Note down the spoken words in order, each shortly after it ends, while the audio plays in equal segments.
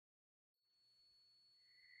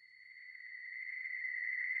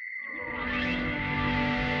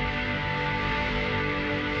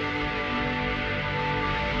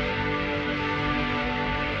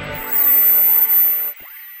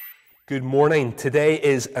Good morning. Today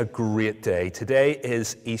is a great day. Today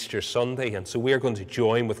is Easter Sunday, and so we are going to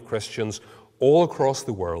join with Christians all across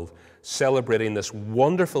the world celebrating this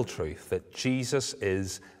wonderful truth that Jesus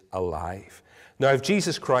is alive. Now, if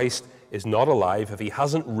Jesus Christ is not alive, if he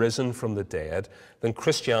hasn't risen from the dead, then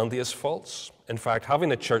Christianity is false. In fact,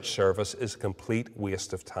 having a church service is a complete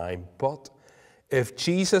waste of time. But if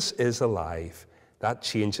Jesus is alive, that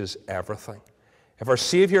changes everything. If our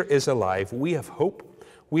Savior is alive, we have hope.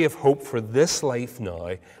 We have hope for this life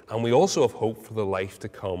now, and we also have hope for the life to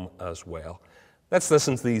come as well. Let's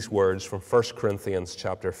listen to these words from 1 Corinthians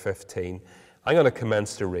chapter 15. I'm going to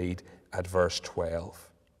commence to read at verse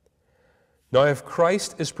 12. Now, if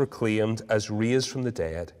Christ is proclaimed as raised from the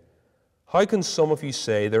dead, how can some of you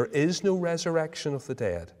say there is no resurrection of the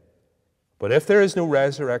dead? But if there is no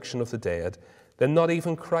resurrection of the dead, then not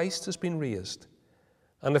even Christ has been raised.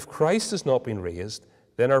 And if Christ has not been raised,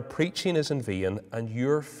 then our preaching is in vain, and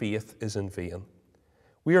your faith is in vain.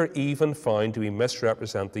 We are even found to be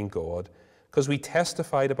misrepresenting God, because we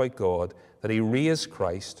testified about God that he raised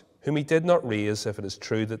Christ, whom he did not raise, if it is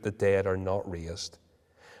true that the dead are not raised.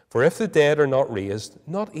 For if the dead are not raised,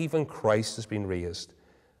 not even Christ has been raised.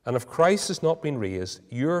 And if Christ has not been raised,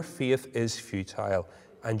 your faith is futile,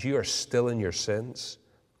 and you are still in your sins.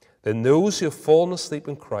 Then those who have fallen asleep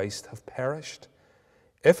in Christ have perished.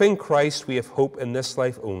 If in Christ we have hope in this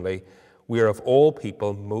life only, we are of all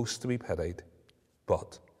people most to be pitied.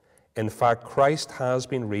 But, in fact, Christ has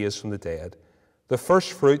been raised from the dead, the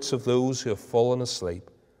first fruits of those who have fallen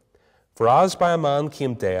asleep. For as by a man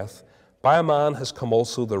came death, by a man has come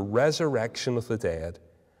also the resurrection of the dead.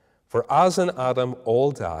 For as in Adam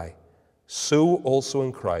all die, so also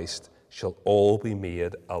in Christ shall all be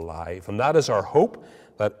made alive. And that is our hope,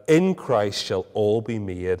 that in Christ shall all be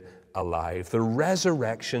made alive. The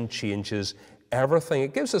resurrection changes everything.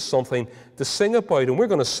 It gives us something to sing about, and we're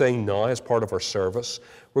going to sing now as part of our service.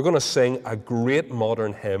 We're going to sing a great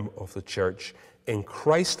modern hymn of the church, In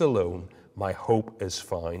Christ Alone My Hope Is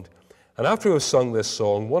Found. And after we've sung this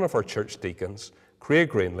song, one of our church deacons, Craig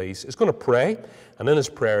Greenlees, is going to pray, and in his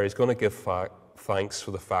prayer he's going to give thanks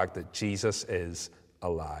for the fact that Jesus is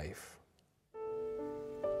alive.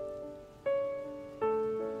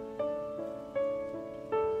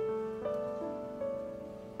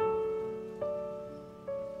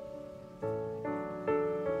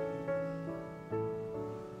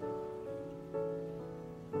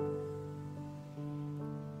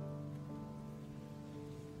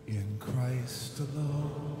 In Christ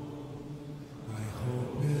alone, my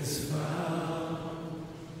hope is found.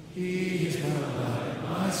 He is my light,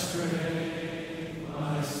 my strength,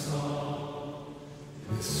 my song.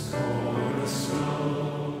 This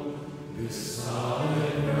cornerstone, this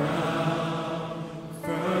solid ground,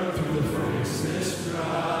 firm through the fiercest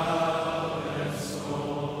drought and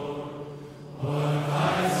storm. What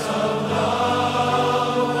heights of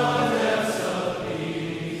love, what depths of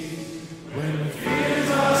peace, when fears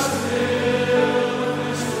are still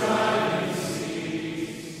and striving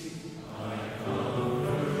cease. My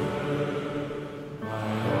comforter, my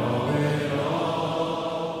all in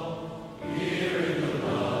all, here in the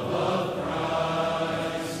love of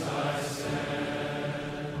Christ I stand.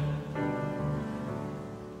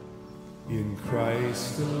 In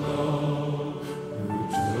Christ alone, who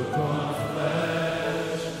took on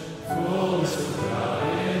flesh, fullness of God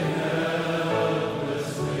in helpless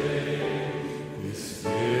thing, this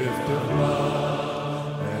gift of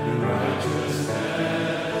love and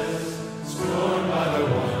righteousness, scorned by the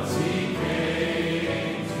ones he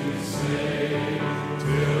came to save,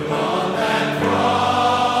 till on that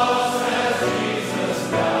cross as Jesus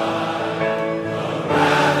died, the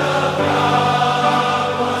wrath of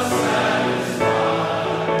God was satisfied.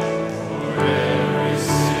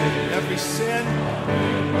 For every sin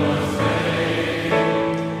was paid.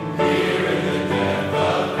 Here in the death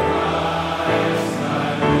of Christ I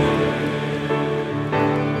live.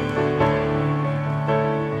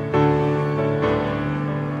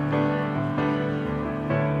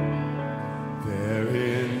 There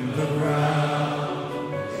in the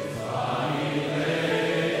ground his body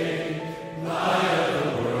lay, light of the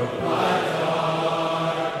world by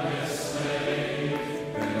darkness slain.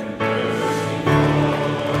 Then bursting forth,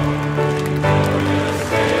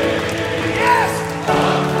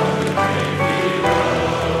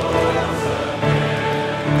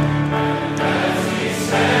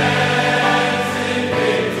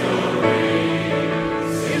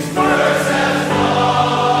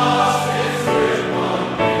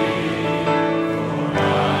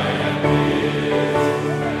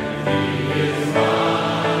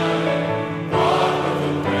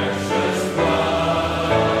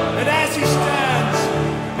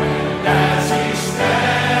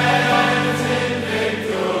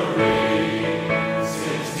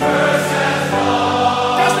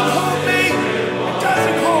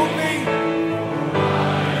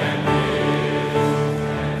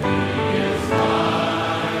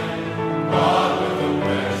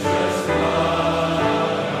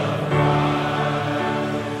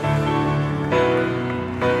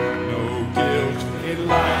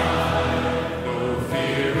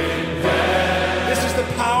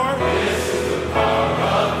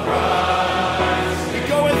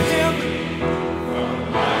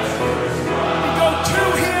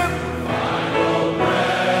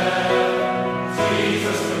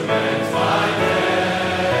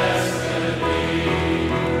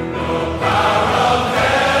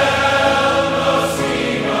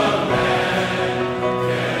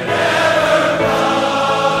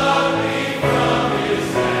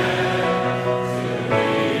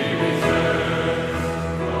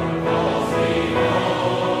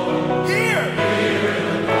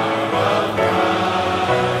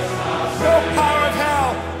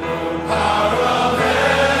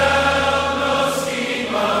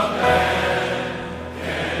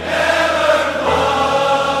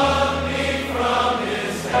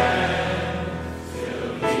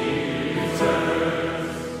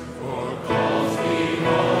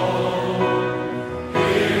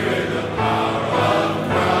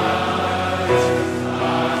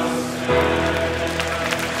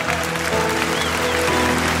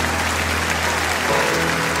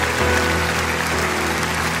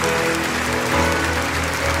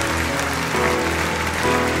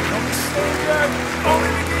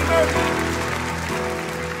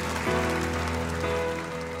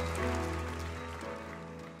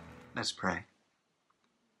 Let's pray.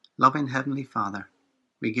 Loving Heavenly Father,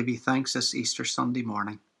 we give you thanks this Easter Sunday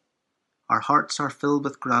morning. Our hearts are filled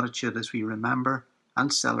with gratitude as we remember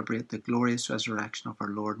and celebrate the glorious resurrection of our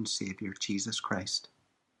Lord and Saviour, Jesus Christ.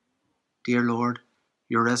 Dear Lord,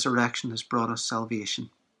 your resurrection has brought us salvation,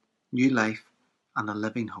 new life, and a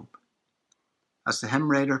living hope. As the hymn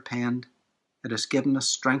writer penned, it has given us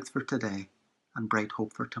strength for today and bright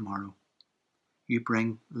hope for tomorrow. You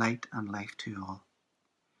bring light and life to all.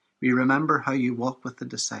 We remember how you walked with the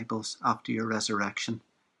disciples after your resurrection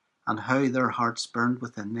and how their hearts burned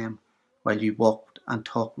within them while you walked and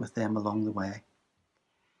talked with them along the way.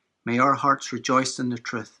 May our hearts rejoice in the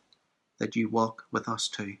truth that you walk with us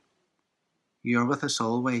too. You are with us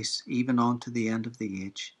always, even on to the end of the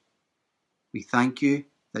age. We thank you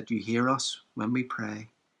that you hear us when we pray,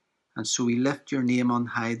 and so we lift your name on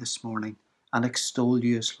high this morning and extol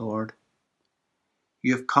you as Lord.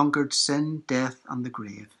 You have conquered sin, death, and the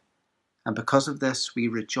grave, and because of this we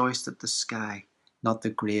rejoice that the sky, not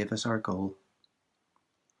the grave, is our goal.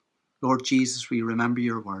 Lord Jesus, we remember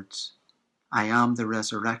your words, I am the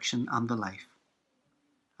resurrection and the life.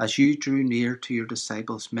 As you drew near to your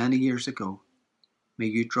disciples many years ago, may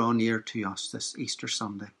you draw near to us this Easter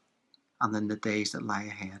Sunday and in the days that lie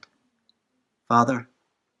ahead. Father,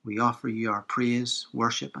 we offer you our praise,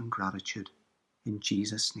 worship, and gratitude. In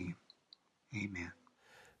Jesus' name, amen.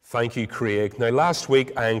 Thank you, Craig. Now, last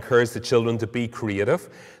week I encouraged the children to be creative,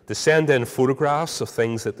 to send in photographs of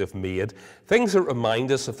things that they've made, things that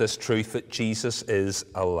remind us of this truth that Jesus is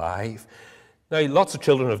alive. Now, lots of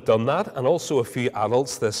children have done that, and also a few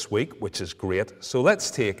adults this week, which is great. So let's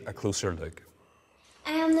take a closer look.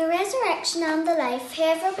 I am the resurrection and the life.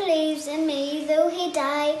 Whoever believes in me, though he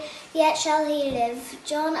die, yet shall he live.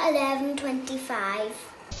 John 11:25.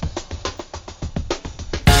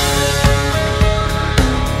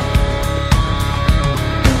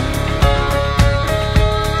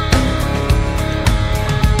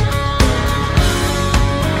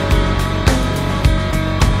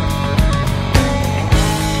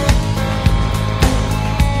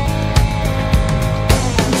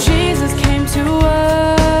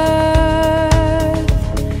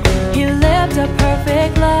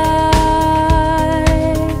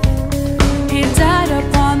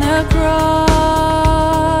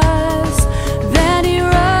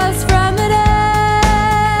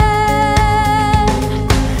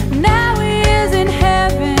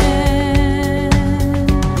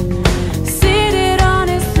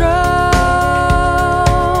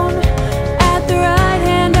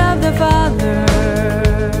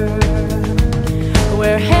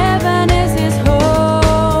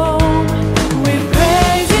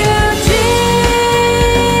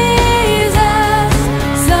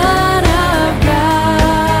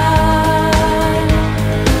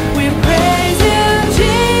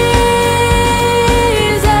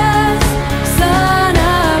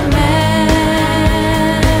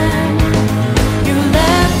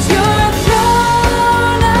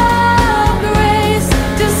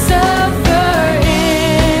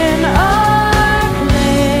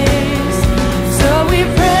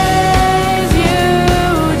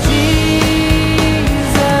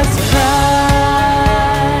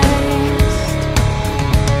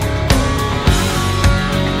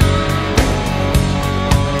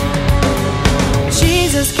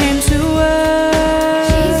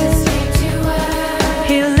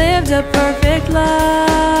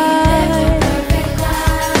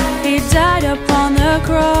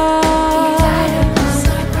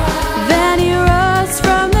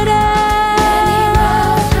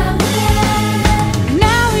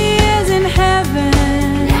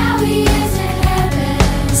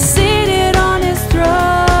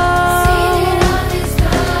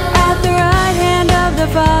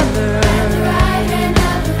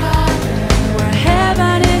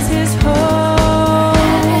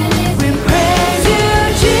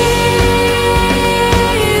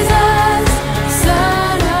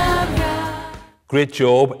 Great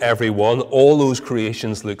job, everyone. All those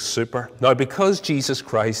creations look super. Now, because Jesus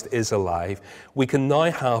Christ is alive, we can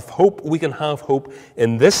now have hope. We can have hope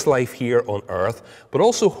in this life here on earth, but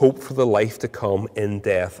also hope for the life to come in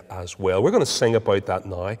death as well. We're going to sing about that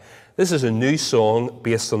now. This is a new song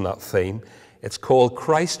based on that theme. It's called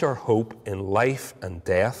Christ Our Hope in Life and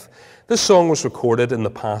Death. This song was recorded in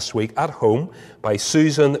the past week at home by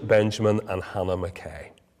Susan, Benjamin and Hannah McKay.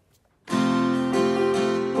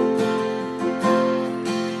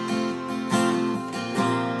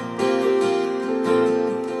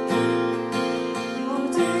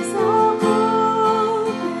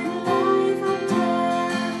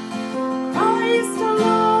 Christ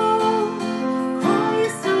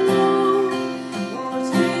alone,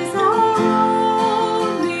 what is our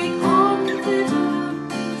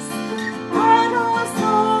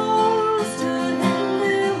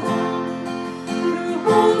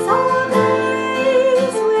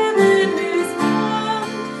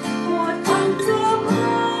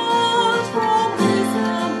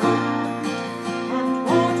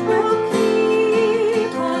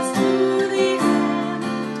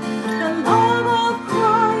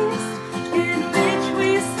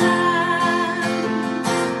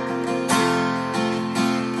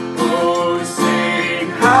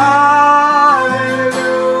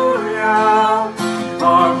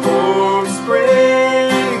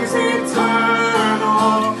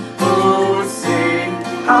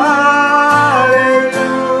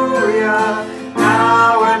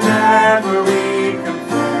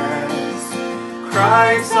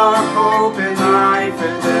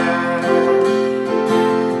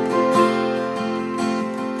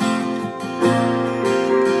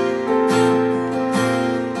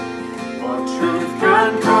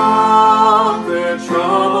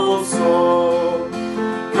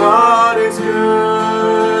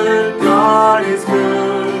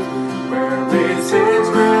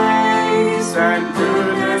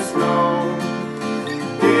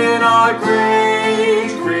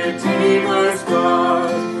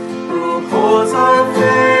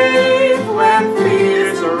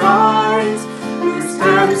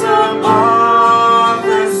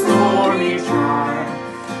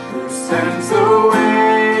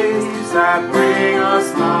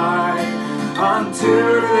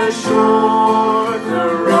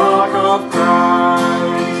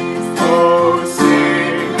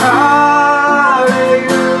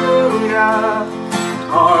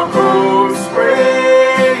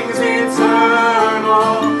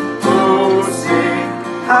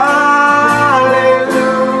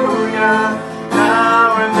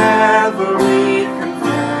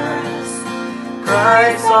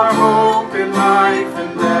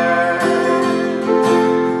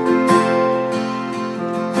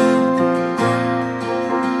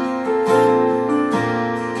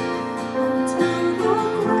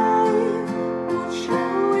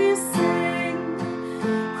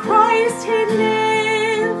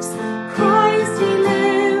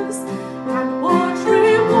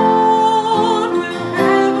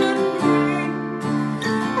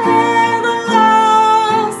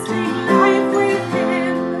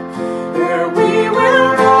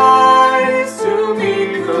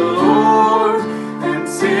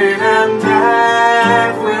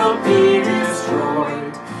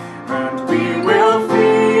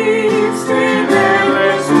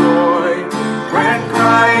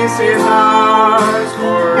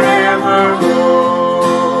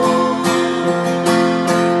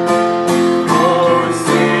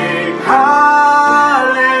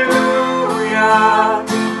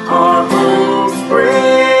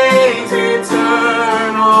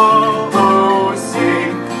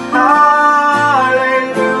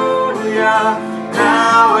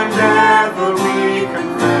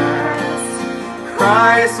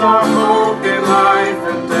Christ our hope in life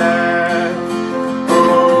and death.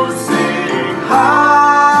 Oh, sing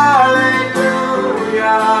hallelujah,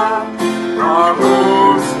 our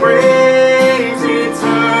hope springs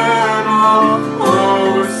eternal.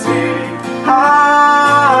 Oh, sing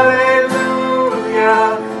hallelujah,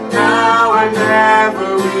 now and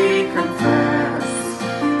ever we confess.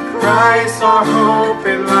 Christ our hope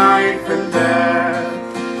in life and death.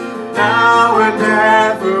 Now and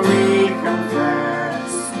ever we confess.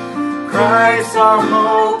 Christ our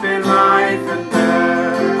hope in life and death.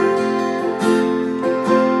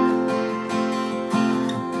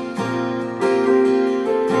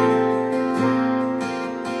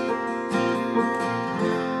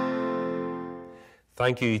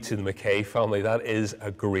 Thank you to the McKay family. That is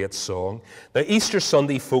a great song. Now, Easter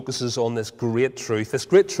Sunday focuses on this great truth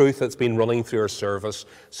that's been running through our service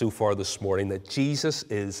so far this morning, that Jesus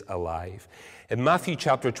is alive. In Matthew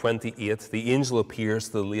chapter 28, the angel appears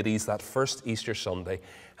to the ladies that first Easter Sunday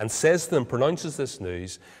and says to them, pronounces this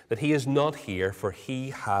news, that he is not here, for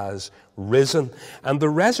he has risen. And the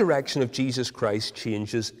resurrection of Jesus Christ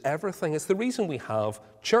changes everything. It's the reason we have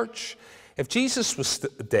church. If Jesus was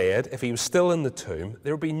dead, if he was still in the tomb,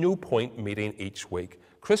 there would be no point meeting each week.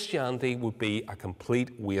 Christianity would be a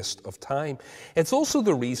complete waste of time. It's also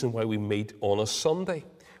the reason why we meet on a Sunday.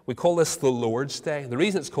 We call this the Lord's Day. The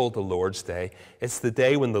reason it's called the Lord's Day, it's the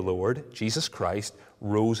day when the Lord, Jesus Christ,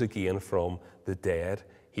 rose again from the dead.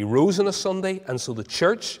 He rose on a Sunday, and so the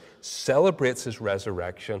church celebrates his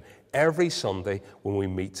resurrection every Sunday when we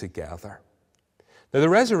meet together. Now, the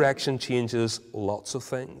resurrection changes lots of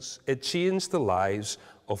things. It changed the lives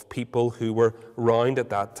of people who were around at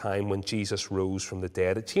that time when Jesus rose from the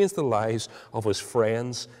dead. It changed the lives of his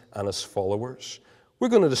friends and his followers. We're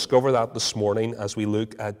going to discover that this morning as we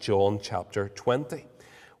look at John chapter 20.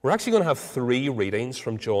 We're actually going to have 3 readings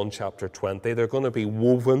from John chapter 20. They're going to be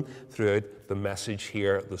woven throughout the message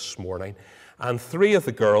here this morning. And 3 of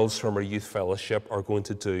the girls from our youth fellowship are going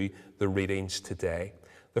to do the readings today.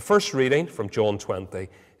 The first reading from John 20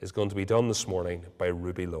 is going to be done this morning by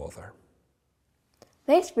Ruby Lawther.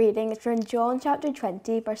 This reading is from John chapter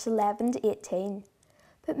 20, verse 11 to 18.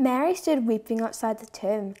 But Mary stood weeping outside the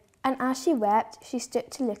tomb, and as she wept, she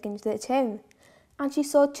stooped to look into the tomb. And she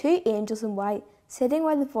saw 2 angels in white, sitting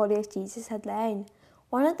where the body of Jesus had lain,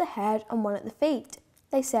 one at the head and one at the feet.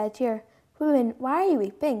 They said to her, "Woman, why are you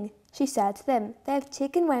weeping?" She said to them, "They have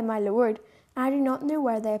taken away my Lord, and I do not know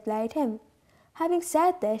where they have laid him." Having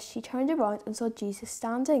said this, she turned around and saw Jesus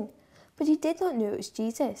standing, but she did not know it was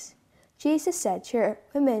Jesus. Jesus said to her,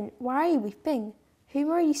 "Woman, why are you weeping?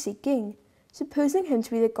 Whom are you seeking?" Supposing him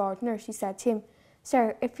to be the gardener, she said to him,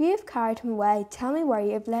 "Sir, if you have carried him away, tell me where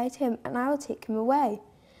you have laid him, and I will take him away."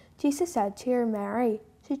 Jesus said to her, "Mary."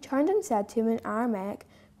 She turned and said to him in Aramaic,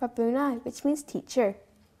 "Rabboni," which means teacher.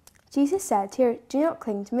 Jesus said to her, "Do not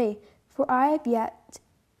cling to me, for I have yet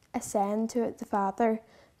ascend to the Father.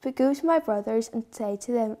 But go to my brothers and say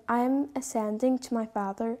to them, I am ascending to my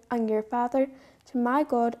Father and your Father, to my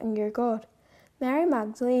God and your God." Mary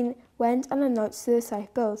Magdalene went and announced to the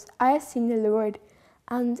disciples, "I have seen the Lord,"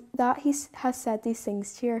 and that he has said these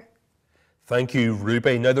things to her. Thank you,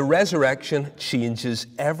 Ruby. Now, the resurrection changes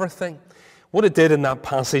everything. What it did in that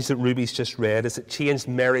passage that Ruby's just read is it changed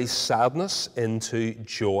Mary's sadness into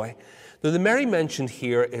joy. Now, the Mary mentioned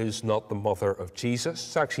here is not the mother of Jesus.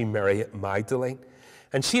 It's actually Mary Magdalene.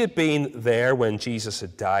 And she had been there when Jesus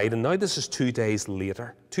had died, and now this is 2 days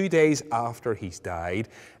later, 2 days after he's died,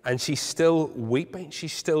 and she's still weeping,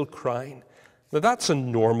 she's still crying. Now that's a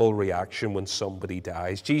normal reaction when somebody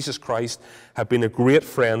dies. Jesus Christ had been a great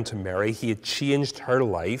friend to Mary. He had changed her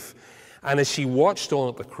life, and as she watched on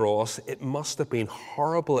at the cross, it must have been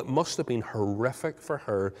horrible, it must have been horrific for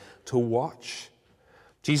her to watch.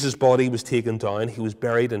 Jesus' body was taken down, he was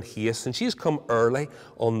buried in haste, and she has come early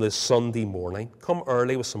on this Sunday morning, come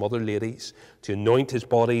early with some other ladies to anoint his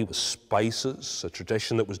body with spices, a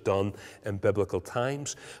tradition that was done in biblical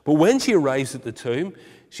times. But when she arrives at the tomb,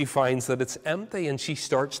 she finds that it's empty, and she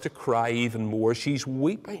starts to cry even more. She's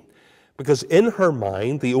weeping, because in her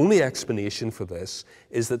mind, the only explanation for this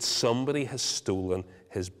is that somebody has stolen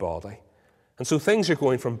his body. And so things are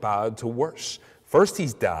going from bad to worse. First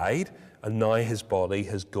he's died, and now his body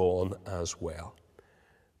has gone as well.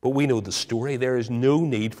 But we know the story. There is no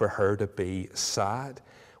need for her to be sad.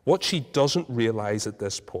 What she doesn't realize at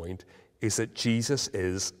this point is that Jesus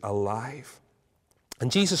is alive.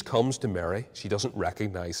 And Jesus comes to Mary. She doesn't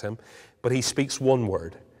recognize him, but he speaks one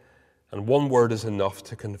word. And one word is enough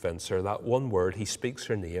to convince her. That one word, he speaks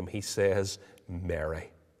her name. He says,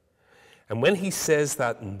 Mary. And when he says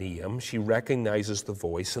that name, she recognizes the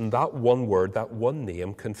voice, and that one word, that one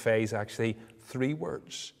name, conveys actually 3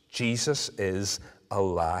 words. Jesus is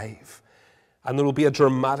alive. And there will be a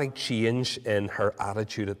dramatic change in her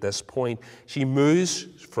attitude at this point. She moves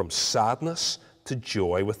from sadness to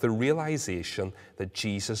joy with the realization that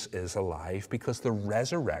Jesus is alive, because the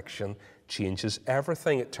resurrection changes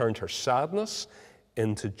everything. It turned her sadness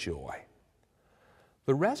into joy.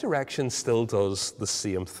 The resurrection still does the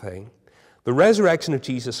same thing. The resurrection of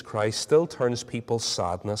Jesus Christ still turns people's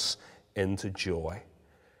sadness into joy.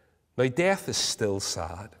 Now, death is still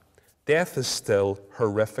sad. Death is still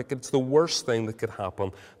horrific. It's the worst thing that could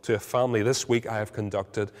happen to a family. This week I have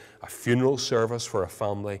conducted a funeral service for a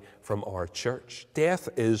family from our church. Death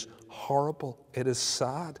is horrible. It is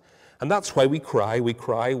sad. And that's why we cry. We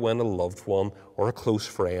cry when a loved one or a close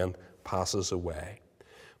friend passes away.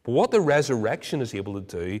 But what the resurrection is able to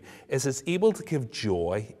do is it's able to give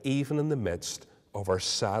joy even in the midst of our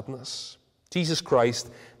sadness. Jesus Christ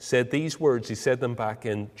said these words. He said them back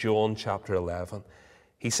in John chapter 11.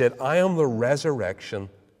 He said, I am the resurrection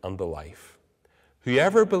and the life.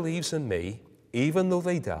 Whoever believes in me, even though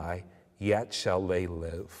they die, yet shall they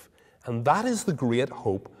live. And that is the great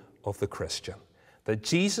hope of the Christian, that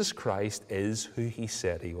Jesus Christ is who he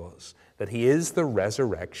said he was, that he is the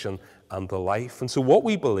resurrection and the life. And so what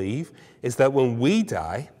we believe is that when we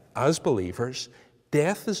die as believers,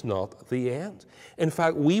 death is not the end. In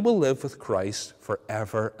fact, we will live with Christ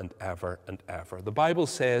forever and ever and ever. The Bible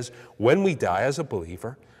says when we die as a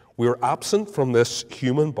believer, we are absent from this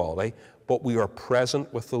human body, but we are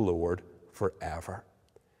present with the Lord forever.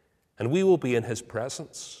 And we will be in his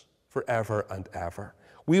presence forever and ever.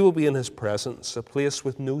 We will be in his presence, a place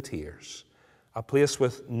with no tears, a place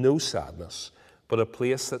with no sadness, but a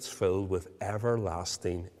place that's filled with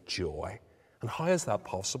everlasting joy. And how is that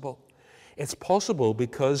possible? It's possible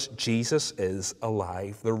because Jesus is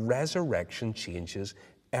alive. The resurrection changes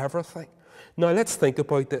everything. Now let's think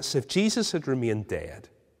about this. If Jesus had remained dead,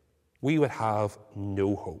 we would have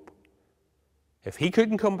no hope. If he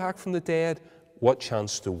couldn't come back from the dead, what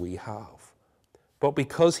chance do we have? But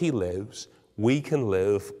because he lives, we can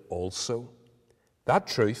live also. That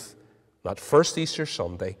truth, that first Easter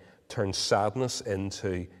Sunday, turns sadness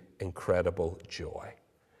into incredible joy.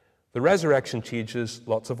 The resurrection changes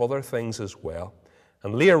lots of other things as well.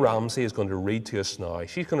 And Leah Ramsey is going to read to us now.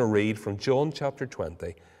 She's going to read from John chapter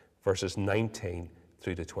 20, verses 19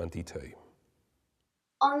 through to 22.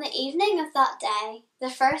 On the evening of that day, the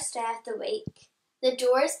first day of the week, the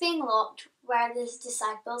doors being locked where the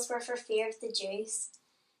disciples were for fear of the Jews,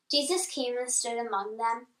 Jesus came and stood among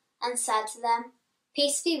them and said to them,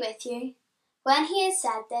 Peace be with you. When he had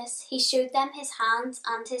said this, he showed them his hands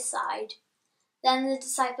and his side. Then the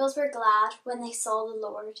disciples were glad when they saw the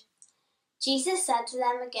Lord. Jesus said to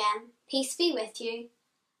them again, Peace be with you.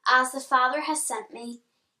 As the Father has sent me,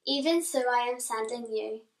 even so I am sending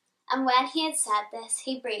you. And when he had said this,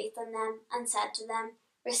 he breathed on them and said to them,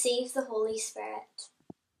 Receive the Holy Spirit.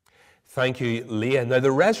 Thank you, Leah. Now,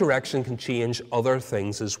 the resurrection can change other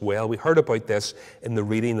things as well. We heard about this in the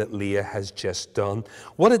reading that Leah has just done.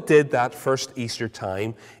 What it did that first Easter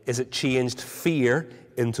time is it changed fear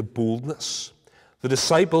into boldness. The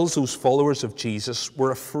disciples, those followers of Jesus,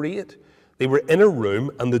 were afraid. They were in a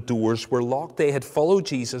room and the doors were locked. They had followed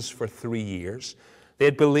Jesus for 3 years. They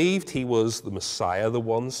had believed he was the Messiah, the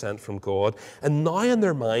one sent from God. And now in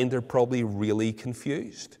their mind, they're probably really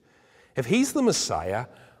confused. If he's the Messiah,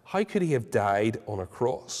 how could he have died on a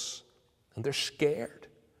cross? And they're scared.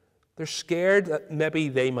 They're scared that maybe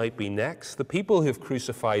they might be next. The people who have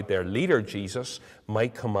crucified their leader, Jesus,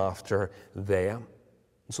 might come after them.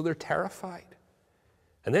 And so they're terrified.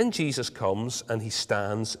 And then Jesus comes and he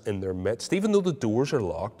stands in their midst. Even though the doors are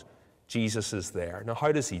locked, Jesus is there. Now,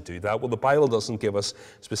 how does he do that? Well, the Bible doesn't give us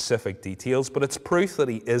specific details, but it's proof that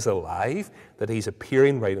he is alive, that he's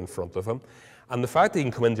appearing right in front of them. And the fact that he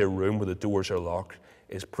can come into a room where the doors are locked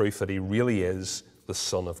is proof that he really is the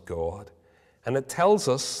Son of God. And it tells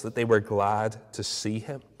us that they were glad to see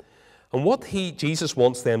him. And what Jesus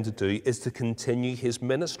wants them to do is to continue his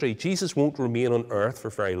ministry. Jesus won't remain on earth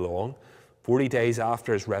for very long. 40 days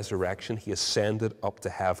after his resurrection, he ascended up to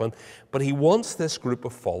heaven. But he wants this group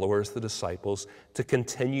of followers, the disciples, to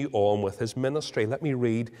continue on with his ministry. Let me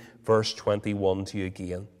read verse 21 to you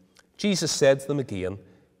again. Jesus said to them again,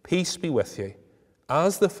 Peace be with you.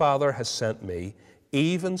 As the Father has sent me,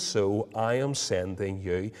 even so I am sending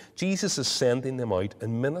you. Jesus is sending them out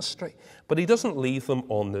in ministry. But he doesn't leave them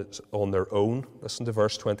on their own. Listen to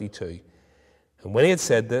verse 22. And when he had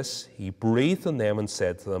said this, he breathed on them and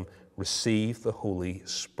said to them, Receive the Holy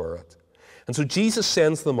Spirit. And so Jesus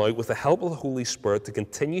sends them out with the help of the Holy Spirit to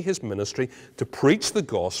continue his ministry, to preach the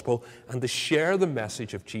gospel, and to share the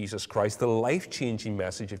message of Jesus Christ, the life-changing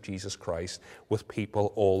message of Jesus Christ, with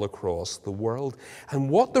people all across the world. And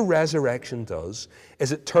what the resurrection does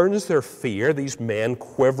is it turns their fear, these men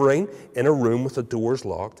quivering in a room with the doors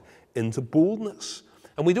locked, into boldness.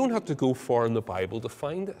 And we don't have to go far in the Bible to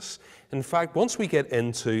find this. In fact, once we get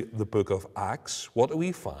into the book of Acts, what do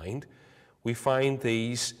we find? We find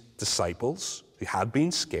these disciples who had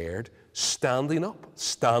been scared standing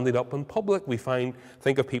up in public. We think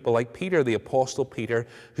of people like Peter, the Apostle Peter,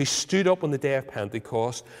 who stood up on the day of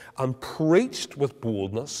Pentecost and preached with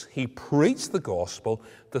boldness. He preached the gospel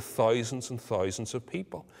to thousands and thousands of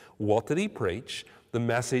people. What did he preach? The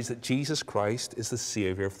message that Jesus Christ is the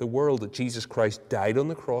Savior of the world, that Jesus Christ died on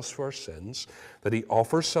the cross for our sins, that he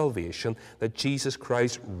offers salvation, that Jesus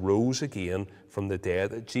Christ rose again from the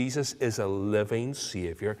dead, that Jesus is a living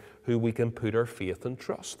Savior who we can put our faith and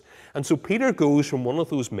trust. And so Peter goes from one of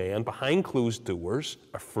those men behind closed doors,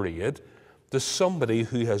 afraid, to somebody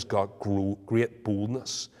who has got great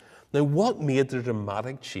boldness. Now, what made the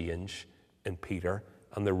dramatic change in Peter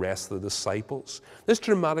and the rest of the disciples? This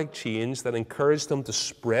dramatic change that encouraged them to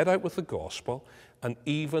spread out with the gospel and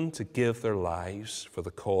even to give their lives for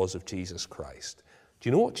the cause of Jesus Christ. Do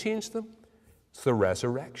you know what changed them? It's the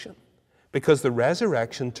resurrection. Because the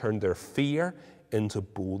resurrection turned their fear into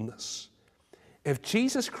boldness. If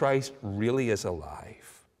Jesus Christ really is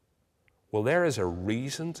alive, well, there is a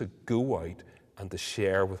reason to go out and to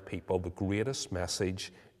share with people the greatest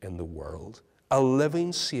message in the world. A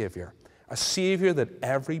living Savior. A Savior that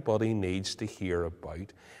everybody needs to hear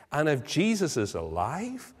about. And if Jesus is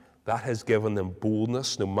alive, that has given them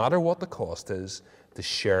boldness, no matter what the cost is, to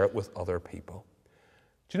share it with other people.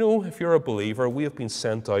 Do you know, if you're a believer, we have been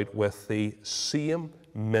sent out with the same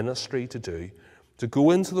ministry to do, to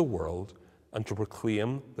go into the world and to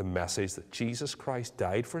proclaim the message that Jesus Christ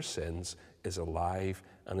died for sins, is alive,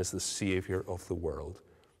 and is the Savior of the world.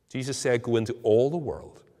 Jesus said, go into all the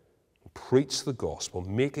world and preach the gospel,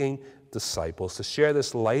 making disciples, to share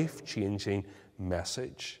this life-changing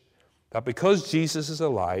message that because Jesus is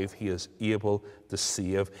alive, he is able to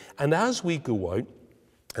save. And as we go out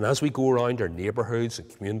and as we go around our neighborhoods and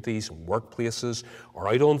communities and workplaces or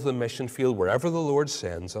out onto the mission field, wherever the Lord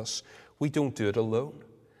sends us, we don't do it alone.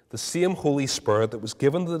 The same Holy Spirit that was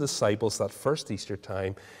given to the disciples that first Easter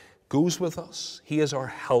time goes with us. He is our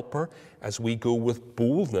helper as we go with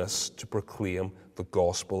boldness to proclaim the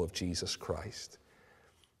gospel of Jesus Christ.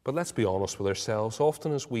 But let's be honest with ourselves.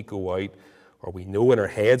 Often as we go out, or we know in our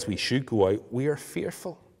heads we should go out, we are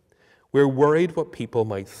fearful. We're worried what people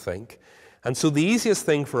might think. And so the easiest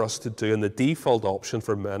thing for us to do, and the default option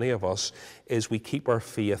for many of us, is we keep our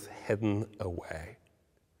faith hidden away.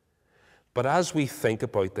 But as we think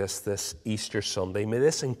about this Easter Sunday, may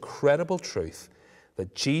this incredible truth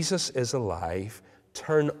that Jesus is alive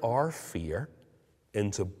turn our fear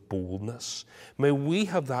into boldness. May we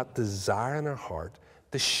have that desire in our heart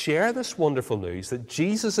to share this wonderful news that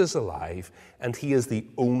Jesus is alive and he is the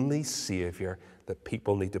only Savior that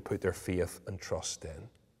people need to put their faith and trust in.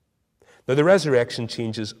 Now, the resurrection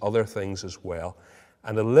changes other things as well,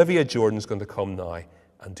 and Olivia Jordan's going to come now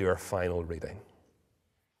and do our final reading.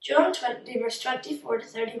 John 20, verse 24 to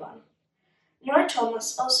 31. Now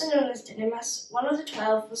Thomas, also known as Didymus, one of the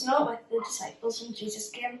 12, was not with the disciples when Jesus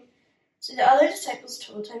came. So the other disciples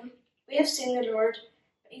told him, "We have seen the Lord."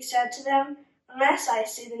 But he said to them, "Unless I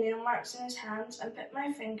see the nail marks in his hands, and put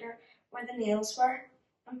my finger where the nails were,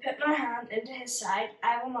 and put my hand into his side,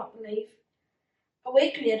 I will not believe." A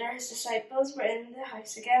week later his disciples were in the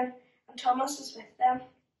house again, and Thomas was with them.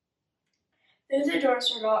 Though the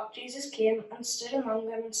doors were locked, Jesus came and stood among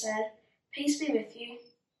them and said, "Peace be with you."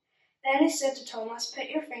 Then he said to Thomas, "Put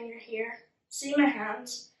your finger here, see my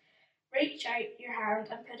hands. Reach out your hand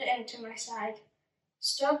and put it into my side.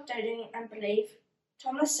 Stop doubting and believe."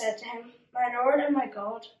 Thomas said to him, "My Lord and my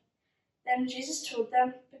God." Then Jesus told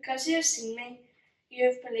them, "Because you have seen me, you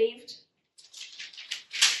have believed.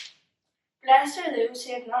 Blessed are those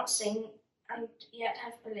who have not seen and yet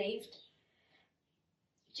have believed."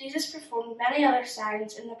 Jesus performed many other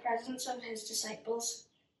signs in the presence of his disciples,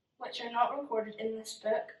 which are not recorded in this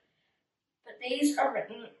book, but these are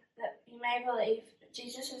written that you may believe that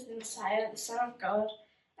Jesus is the Messiah, the Son of God,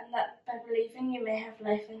 and that by believing you may have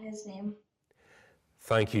life in his name.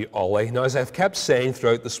 Thank you, Ollie. Now, as I've kept saying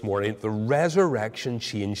throughout this morning, the resurrection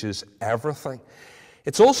changes everything.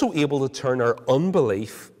 It's also able to turn our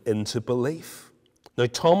unbelief into belief. Now,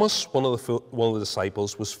 Thomas, one of the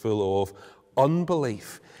disciples, was full of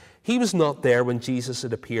unbelief. He was not there when Jesus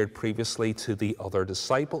had appeared previously to the other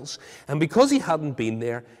disciples. And because he hadn't been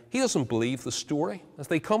there, he doesn't believe the story. As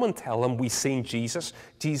they come and tell him, we've seen Jesus,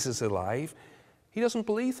 Jesus is alive, he doesn't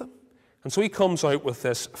believe them. And so he comes out with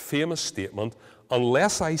this famous statement,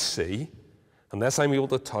 unless I see, unless I'm able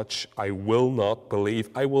to touch, I will not believe.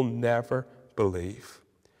 I will never believe.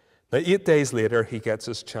 Now, 8 days later, he gets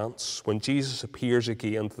his chance when Jesus appears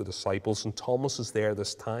again to the disciples, and Thomas is there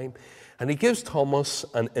this time, and he gives Thomas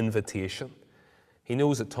an invitation. He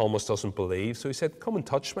knows that Thomas doesn't believe, so he said, come and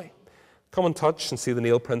touch me. Come and touch and see the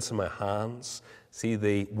nail prints in my hands, see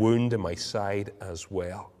the wound in my side as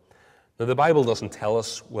well. Now, the Bible doesn't tell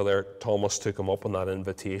us whether Thomas took him up on that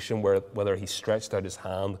invitation, whether he stretched out his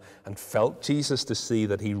hand and felt Jesus to see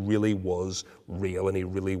that he really was real and he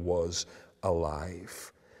really was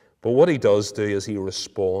alive. But what he does do is he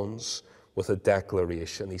responds with a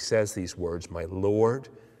declaration. He says these words, my Lord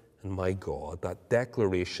and my God, that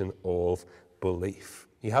declaration of belief.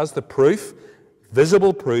 He has the proof,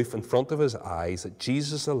 visible proof in front of his eyes that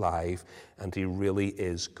Jesus is alive and he really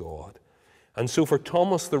is God. And so for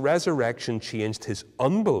Thomas, the resurrection changed his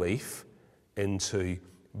unbelief into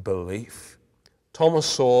belief. Thomas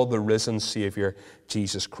saw the risen Savior,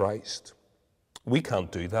 Jesus Christ. We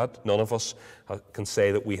can't do that. None of us can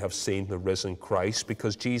say that we have seen the risen Christ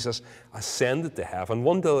because Jesus ascended to heaven.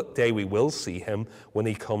 One day we will see him when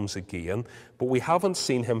he comes again, but we haven't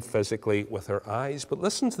seen him physically with our eyes. But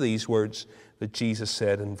listen to these words that Jesus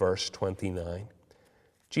said in verse 29.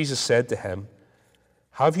 Jesus said to him,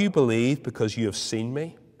 have you believed because you have seen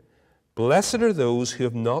me? Blessed are those who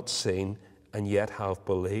have not seen and yet have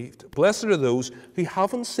believed. Blessed are those who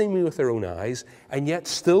haven't seen me with their own eyes and yet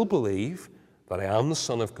still believe that I am the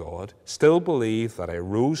Son of God, still believe that I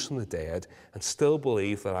rose from the dead, and still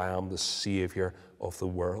believe that I am the Savior of the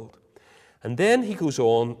world. And then he goes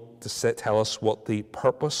on to tell us what the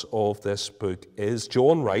purpose of this book is.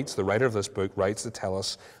 John writes, the writer of this book writes to tell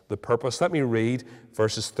us the purpose. Let me read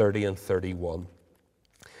verses 30 and 31.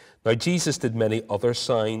 Now Jesus did many other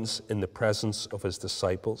signs in the presence of his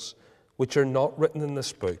disciples, which are not written in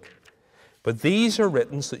this book. But these are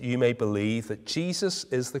written so that you may believe that Jesus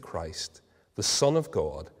is the Christ, the Son of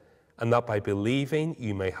God, and that by believing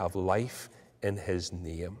you may have life in his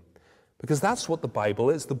name. Because that's what the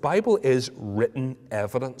Bible is. The Bible is written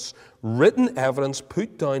evidence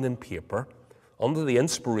put down in paper under the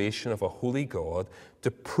inspiration of a holy God to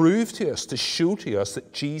prove to us, to show to us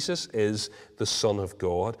that Jesus is the Son of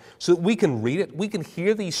God, so that we can read it, we can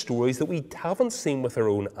hear these stories that we haven't seen with our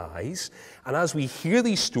own eyes. And as we hear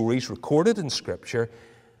these stories recorded in Scripture,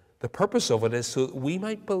 the purpose of it is so that we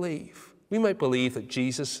might believe. We might believe that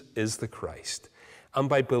Jesus is the Christ. And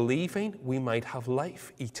by believing, we might have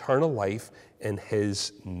life, eternal life in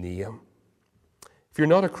his name. If you're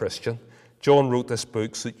not a Christian, John wrote this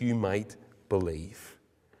book so that you might believe.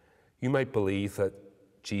 You might believe that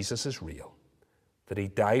Jesus is real, that he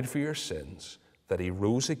died for your sins, that he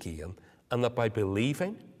rose again, and that by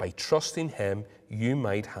believing, by trusting him, you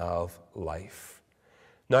might have life.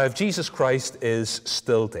 Now, if Jesus Christ is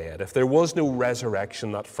still dead, if there was no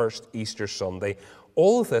resurrection that first Easter Sunday,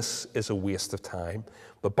 all of this is a waste of time.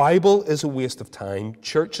 The Bible is a waste of time.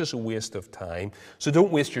 Church is a waste of time. So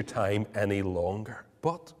don't waste your time any longer.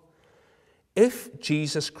 But if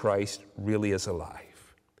Jesus Christ really is alive,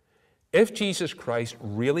 if Jesus Christ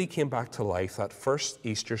really came back to life that first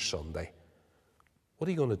Easter Sunday, what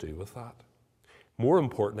are you going to do with that? More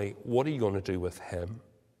importantly, what are you going to do with him?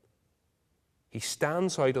 He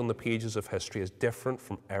stands out on the pages of history as different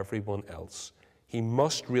from everyone else. He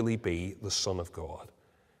must really be the Son of God.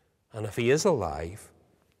 And if he is alive,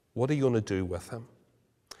 what are you going to do with him?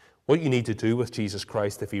 What you need to do with Jesus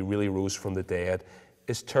Christ if he really rose from the dead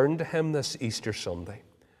is turn to him this Easter Sunday.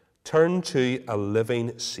 Turn to a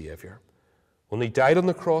living Savior. When he died on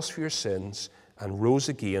the cross for your sins and rose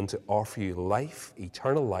again to offer you life,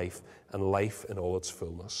 eternal life, and life in all its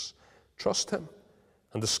fullness. Trust him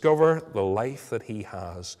and discover the life that he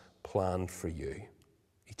has planned for you.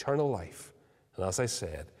 Eternal life. And as I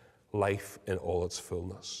said, life in all its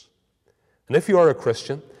fullness. And if you are a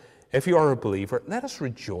Christian, if you are a believer, let us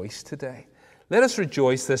rejoice today. Let us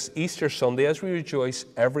rejoice this Easter Sunday as we rejoice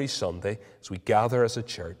every Sunday as we gather as a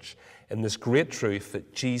church in this great truth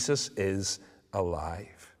that Jesus is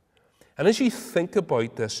alive. And as you think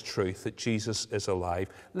about this truth that Jesus is alive,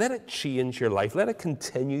 let it change your life. Let it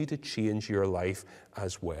continue to change your life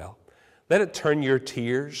as well. Let it turn your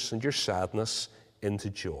tears and your sadness into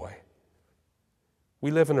joy.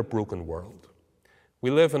 We live in a broken world.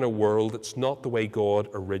 We live in a world that's not the way God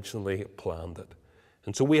originally planned it.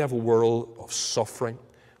 And so we have a world of suffering.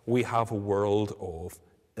 We have a world of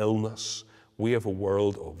illness. We have a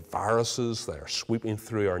world of viruses that are sweeping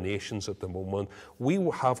through our nations at the moment. We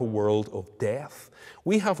have a world of death.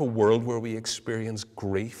 We have a world where we experience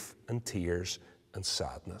grief and tears and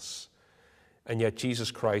sadness. And yet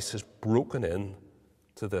Jesus Christ has broken in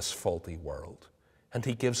to this faulty world. And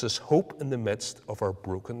he gives us hope in the midst of our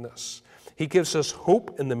brokenness. He gives us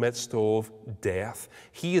hope in the midst of death.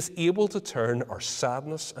 He is able to turn our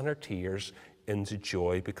sadness and our tears into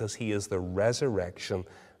joy because he is the resurrection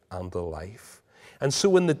and the life. And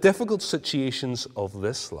so in the difficult situations of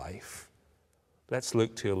this life, let's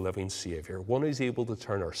look to a living Savior, one who's able to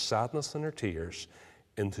turn our sadness and our tears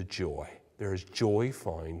into joy. There is joy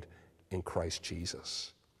found in Christ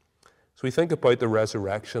Jesus. So we think about the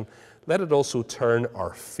resurrection. Let it also turn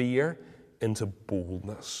our fear into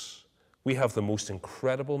boldness. We have the most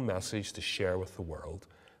incredible message to share with the world,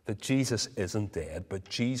 that Jesus isn't dead, but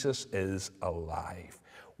Jesus is alive.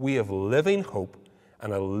 We have living hope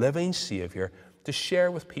and a living Savior to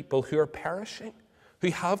share with people who are perishing, who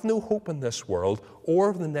have no hope in this world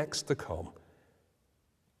or the next to come,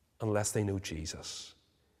 unless they know Jesus.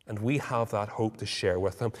 And we have that hope to share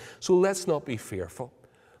with them. So let's not be fearful.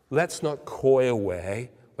 Let's not coy away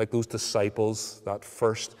like those disciples that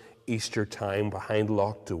first Easter time behind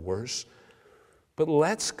locked doors. But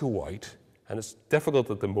let's go out, and it's difficult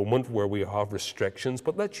at the moment where we have restrictions,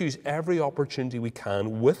 but let's use every opportunity we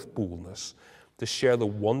can with boldness to share the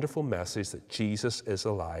wonderful message that Jesus is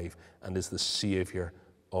alive and is the Savior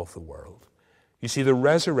of the world. You see, the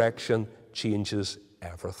resurrection changes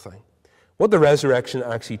everything. What the resurrection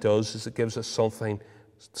actually does is it gives us something to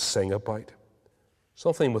sing about,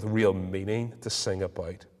 something with real meaning to sing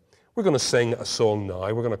about. We're going to sing a song now.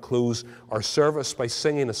 We're going to close our service by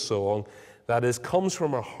singing a song that comes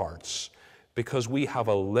from our hearts because we have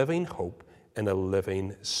a living hope in a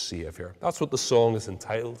living Savior. That's what the song is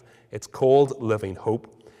entitled. It's called Living Hope.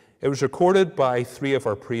 It was recorded by 3 of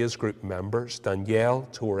our praise group members, Danielle,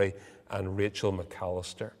 Tori, and Rachel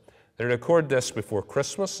McAllister. They recorded this before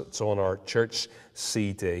Christmas. It's on our church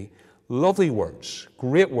CD. Lovely words,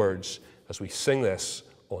 great words, as we sing this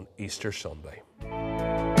on Easter Sunday.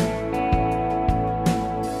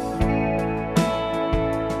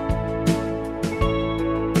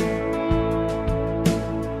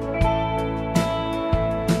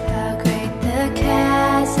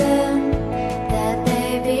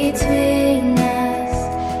 Between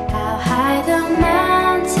us, how high the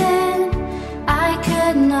mountain I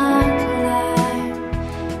could not climb.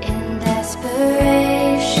 In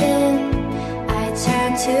desperation, I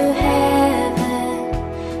turned to heaven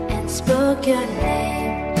and spoke your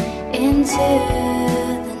name into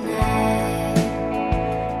the night.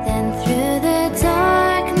 Then through the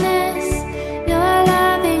darkness, your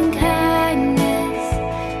loving kindness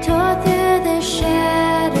tore through the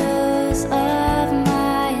shadows of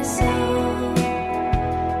my soul.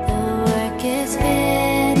 The work is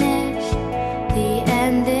finished, the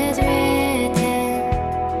end is written.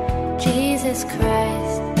 Jesus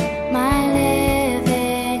Christ, my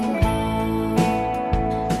living hope.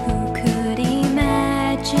 Who could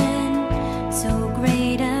imagine so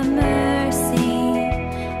great a mercy?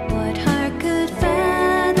 What heart could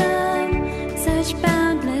fathom such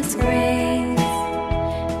boundless grace?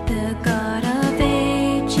 The God of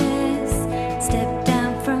ages stepped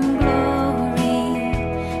down from glory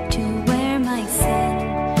to wear my sin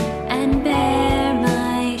and bear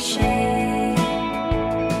my shame.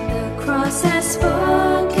 The cross has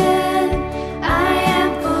spoken, I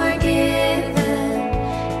am forgiven.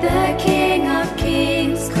 The King of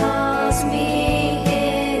Kings calls me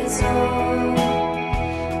his own.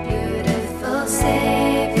 Beautiful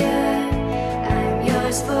Savior, I'm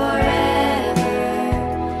yours forever.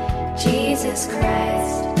 Jesus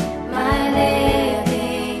Christ, my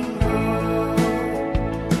living hope.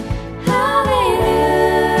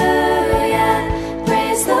 Hallelujah,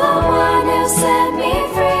 praise the one who set me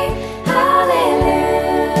free.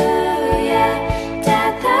 Hallelujah,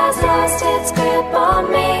 death has lost its grip on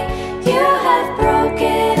me. You have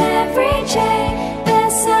broken every chain.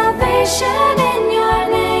 There's salvation in your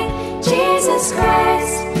name, Jesus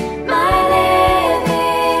Christ, my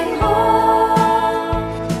living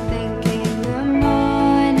hope. Thanking the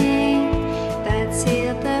morning that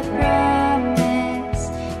sealed the promise,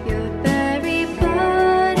 your very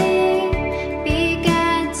body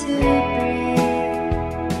began to breathe.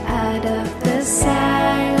 Out of the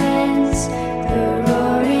silence, the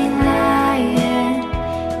roaring lion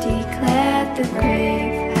declared the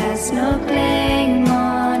grave has no claim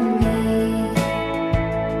on me.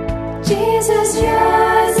 Jesus,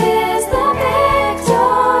 yours is the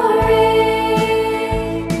victory.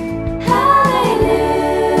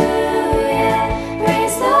 Hallelujah,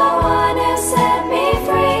 praise the one who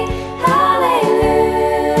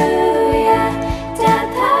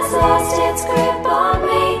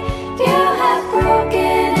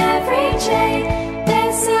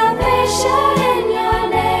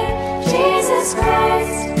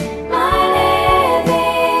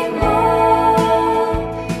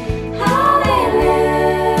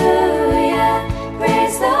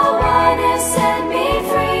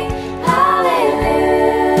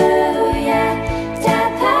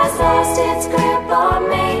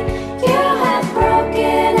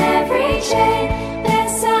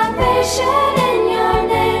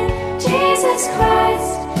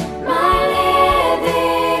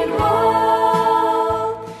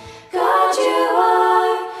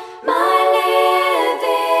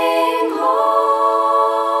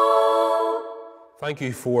Thank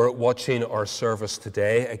you for watching our service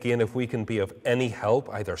today. Again, if we can be of any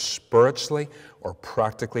help, either spiritually or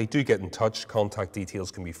practically, do get in touch. Contact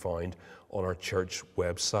details can be found on our church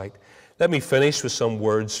website. Let me finish with some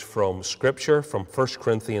words from Scripture, from 1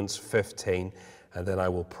 Corinthians 15, and then I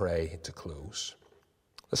will pray to close.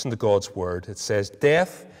 Listen to God's word. It says,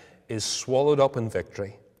 "Death is swallowed up in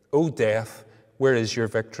victory. O death, where is your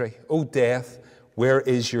victory? O death, where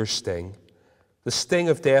is your sting? The sting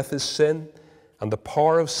of death is sin, and the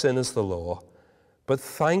power of sin is the law. But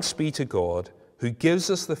thanks be to God, who gives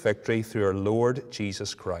us the victory through our Lord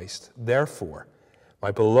Jesus Christ. Therefore, my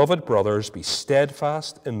beloved brothers, be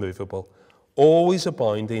steadfast, immovable, always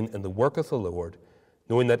abounding in the work of the Lord,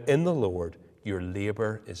 knowing that in the Lord your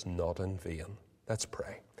labor is not in vain." Let's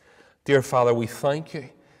pray. Dear Father, we thank you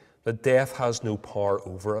that death has no power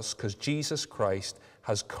over us because Jesus Christ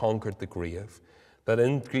has conquered the grave. That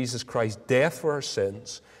in Jesus Christ's death for our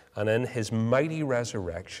sins and in his mighty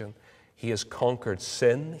resurrection, he has conquered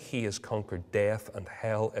sin, he has conquered death and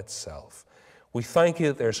hell itself. We thank you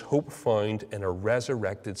that there's hope found in a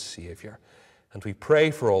resurrected Savior. And we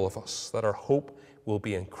pray for all of us that our hope will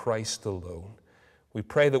be in Christ alone. We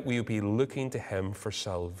pray that we will be looking to him for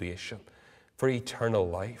salvation, for eternal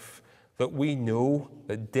life, that we know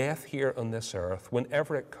that death here on this earth,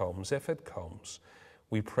 whenever it comes, if it comes,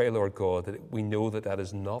 we pray, Lord God, that we know that that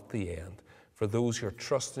is not the end. For those who are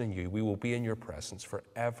trusting in you, we will be in your presence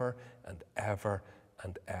forever and ever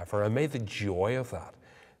and ever. And may the joy of that,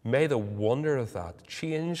 may the wonder of that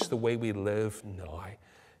change the way we live now.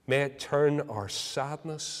 May it turn our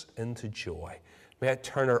sadness into joy. May it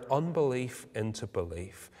turn our unbelief into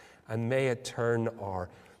belief. And may it turn our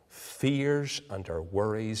fears and our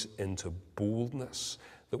worries into boldness,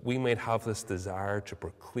 that we might have this desire to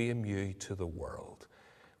proclaim you to the world.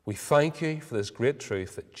 We thank you for this great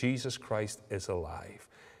truth that Jesus Christ is alive.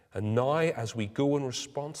 And now, as we go in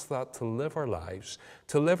response to that to live our lives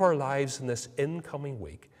in this incoming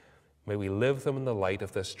week, may we live them in the light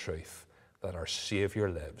of this truth that our Savior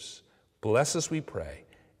lives. Bless us, we pray,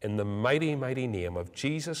 in the mighty, mighty name of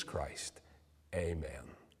Jesus Christ.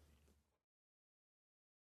 Amen.